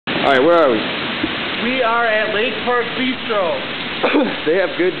Alright, where are we? We are at Lake Park Bistro. They have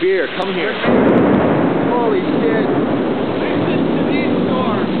good beer. Come here. Holy shit. Listen to these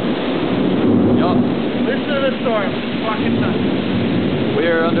storms. Yup. Listen to the storms. Fucking nuts. We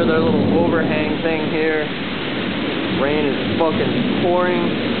are under their little overhang thing here. Rain is fucking pouring.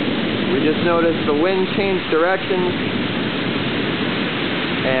 We just noticed the wind changed directions.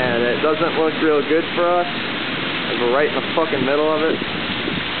 And it doesn't look real good for us. We're right in the fucking middle of it.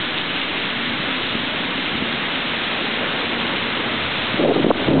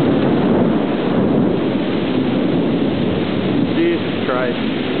 Jesus Christ.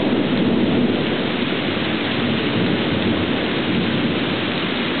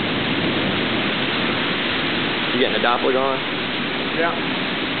 You getting the Doppler going? Yeah.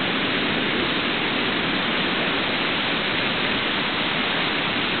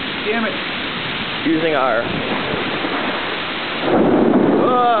 Damn it. Using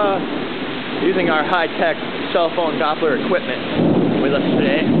our high-tech cell phone Doppler equipment with us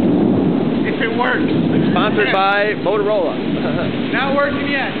today. If it works. Sponsored by Motorola. Not working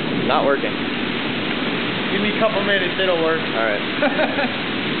yet. Not working. Give me a couple minutes, it'll work. Alright.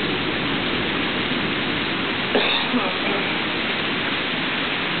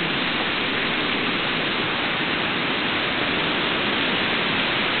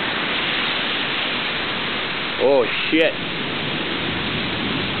 Oh shit.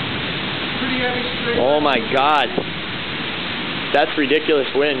 Pretty heavy straight. Oh my god. That's ridiculous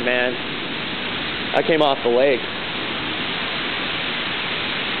wind, man. I came off the lake.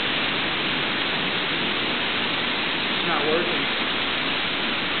 It's not working.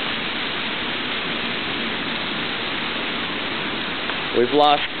 We've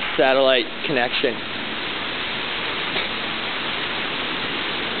lost satellite connection.